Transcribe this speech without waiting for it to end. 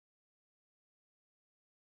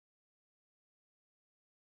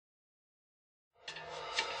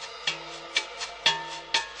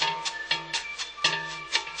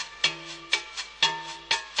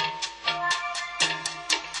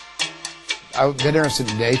I've been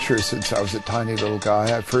interested in nature since I was a tiny little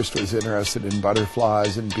guy. I first was interested in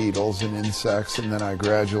butterflies and beetles and insects, and then I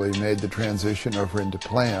gradually made the transition over into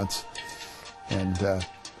plants, and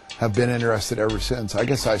have been interested ever since. I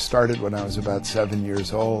guess I started when I was about 7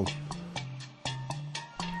 years old.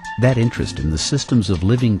 That interest in the systems of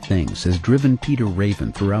living things has driven Peter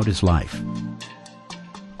Raven throughout his life.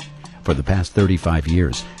 For the past 35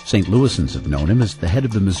 years, St. Louisans have known him as the head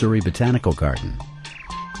of the Missouri Botanical Garden.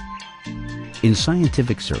 In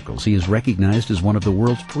scientific circles, he is recognized as one of the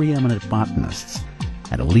world's preeminent botanists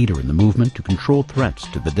and a leader in the movement to control threats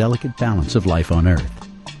to the delicate balance of life on Earth.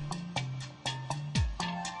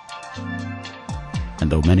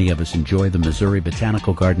 And though many of us enjoy the Missouri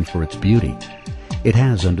Botanical Garden for its beauty, it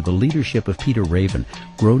has, under the leadership of Peter Raven,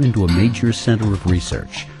 grown into a major center of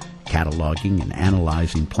research, cataloging and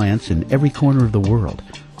analyzing plants in every corner of the world,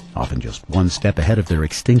 often just one step ahead of their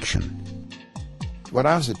extinction. When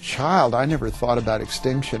I was a child, I never thought about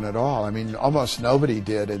extinction at all. I mean, almost nobody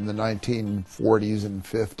did in the 1940s and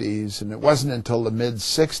 50s, and it wasn't until the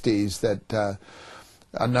mid-60s that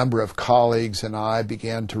a number of colleagues and I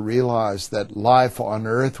began to realize that life on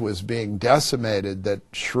Earth was being decimated, that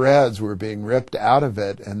shreds were being ripped out of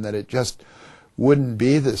it, and that it just wouldn't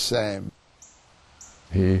be the same.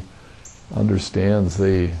 He understands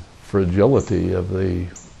the fragility of the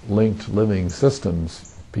linked living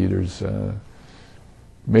systems. Peter's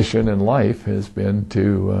mission in life has been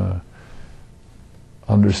to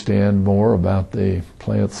understand more about the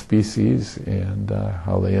plant species and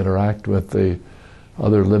how they interact with the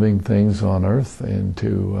other living things on Earth, and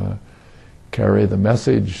to carry the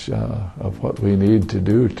message of what we need to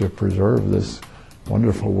do to preserve this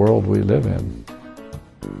wonderful world we live in.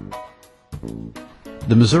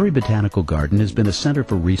 The Missouri Botanical Garden has been a center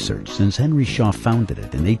for research since Henry Shaw founded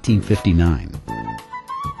it in 1859.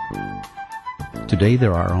 Today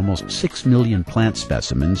there are almost 6 million plant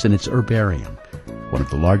specimens in its herbarium, one of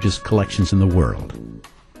the largest collections in the world.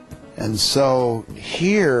 And so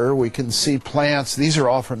here we can see plants. These are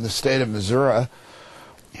all from the state of Missouri.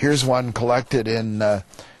 Here's one collected in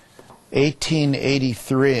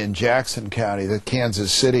 1883 in Jackson County, the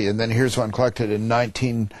Kansas City, and then here's one collected in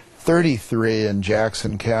 1933 in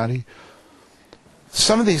Jackson County.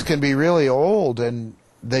 Some of these can be really old, and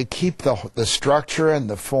they keep the structure and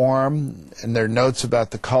the form and their notes about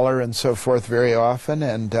the color and so forth very often,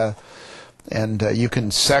 and you can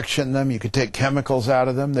section them. You could take chemicals out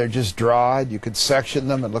of them. They're just dried. You could section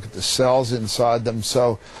them and look at the cells inside them.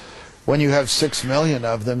 So when you have 6 million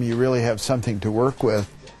of them, you really have something to work with.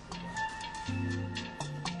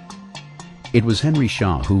 It was Henry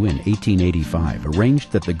Shaw who, in 1885,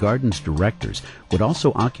 arranged that the garden's directors would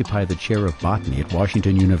also occupy the chair of botany at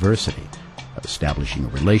Washington University, establishing a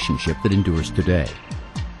relationship that endures today.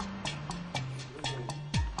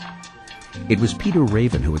 It was Peter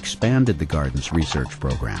Raven who expanded the garden's research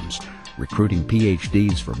programs, recruiting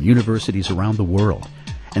PhDs from universities around the world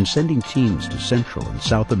and sending teams to Central and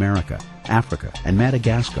South America, Africa, and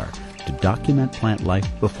Madagascar to document plant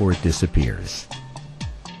life before it disappears.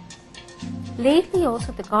 Lately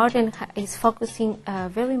also the garden is focusing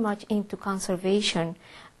very much into conservation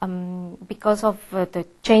because of the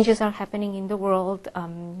changes are happening in the world,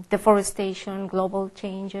 deforestation, global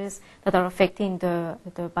changes that are affecting the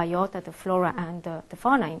biota, the flora and the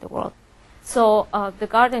fauna in the world. So the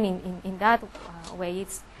garden in that way,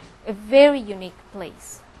 it's a very unique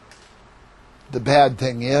place. The bad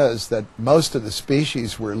thing is that most of the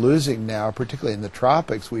species we're losing now, particularly in the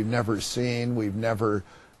tropics, we've never seen, we've never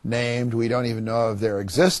named, we don't even know of their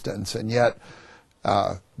existence, and yet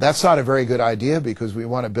that's not a very good idea because we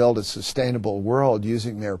want to build a sustainable world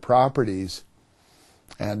using their properties.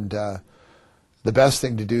 And the best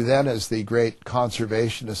thing to do then, as the great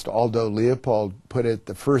conservationist Aldo Leopold put it,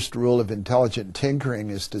 the first rule of intelligent tinkering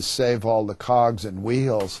is to save all the cogs and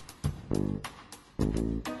wheels.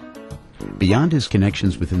 Beyond his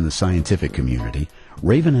connections within the scientific community,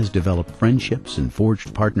 Raven has developed friendships and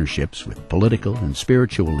forged partnerships with political and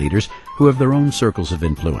spiritual leaders who have their own circles of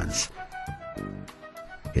influence.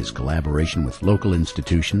 His collaboration with local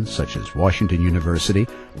institutions such as Washington University,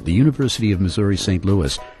 the University of Missouri St.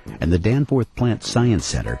 Louis, and the Danforth Plant Science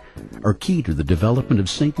Center are key to the development of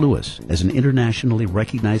St. Louis as an internationally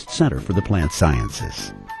recognized center for the plant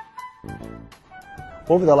sciences.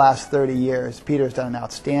 Over the last 30 years, Peter's done an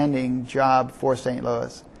outstanding job for St.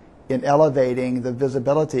 Louis in elevating the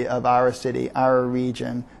visibility of our city, our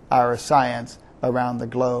region, our science around the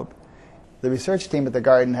globe. The research team at the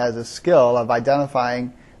garden has a skill of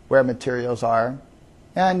identifying where materials are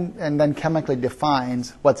and then chemically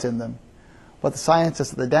defines what's in them. What the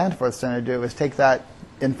scientists at the Danforth Center do is take that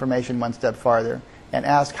information one step farther and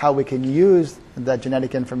ask how we can use the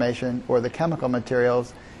genetic information or the chemical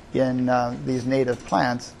materials in these native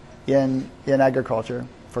plants in agriculture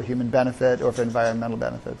for human benefit or for environmental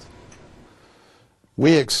benefits.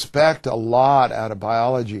 We expect a lot out of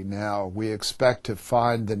biology now. We expect to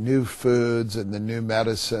find the new foods and the new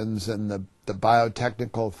medicines and the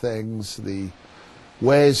biotechnical things, the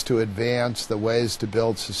ways to advance, the ways to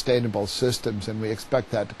build sustainable systems, and we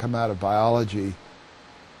expect that to come out of biology.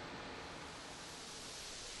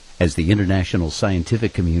 As the international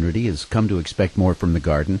scientific community has come to expect more from the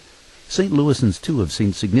garden, St. Louisans too have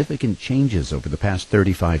seen significant changes over the past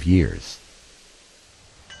 35 years.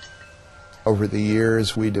 Over the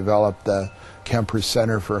years, we developed the Kemper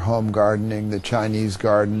Center for Home Gardening, the Chinese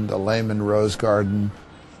Garden, the Lehman Rose Garden.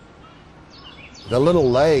 The little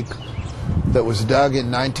lake that was dug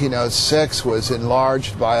in 1906 was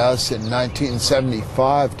enlarged by us in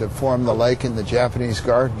 1975 to form the lake in the Japanese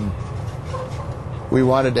garden. We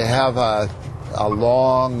wanted to have a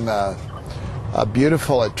long, a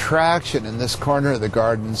beautiful attraction in this corner of the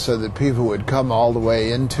garden so that people would come all the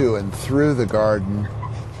way into and through the garden.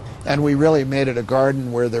 And we really made it a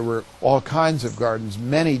garden where there were all kinds of gardens,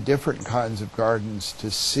 many different kinds of gardens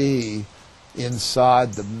to see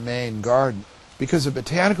inside the main garden. Because a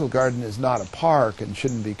botanical garden is not a park and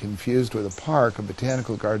shouldn't be confused with a park. A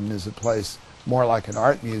botanical garden is a place more like an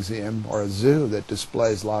art museum or a zoo that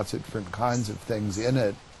displays lots of different kinds of things in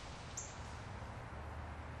it.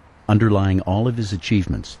 Underlying all of his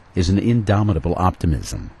achievements is an indomitable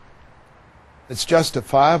optimism. It's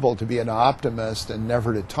justifiable to be an optimist and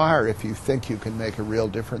never to tire if you think you can make a real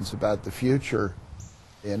difference about the future.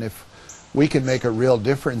 And if we can make a real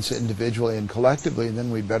difference individually and collectively, then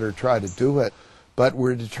we better try to do it. But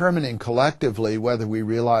we're determining collectively, whether we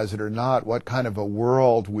realize it or not, what kind of a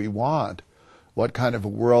world we want. What kind of a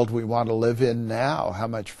world we want to live in now. How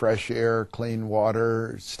much fresh air, clean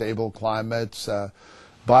water, stable climates,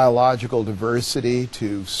 biological diversity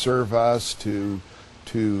to serve us, to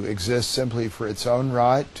exist simply for its own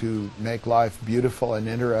right, to make life beautiful and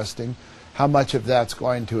interesting. How much of that's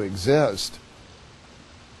going to exist?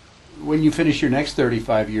 When you finish your next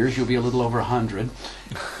 35 years, you'll be a little over 100.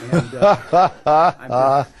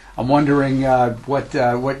 And, I'm wondering what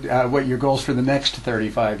your goals for the next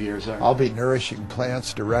 35 years are. I'll be nourishing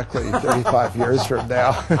plants directly 35 years from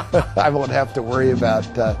now. I won't have to worry about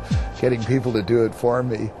getting people to do it for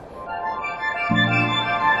me.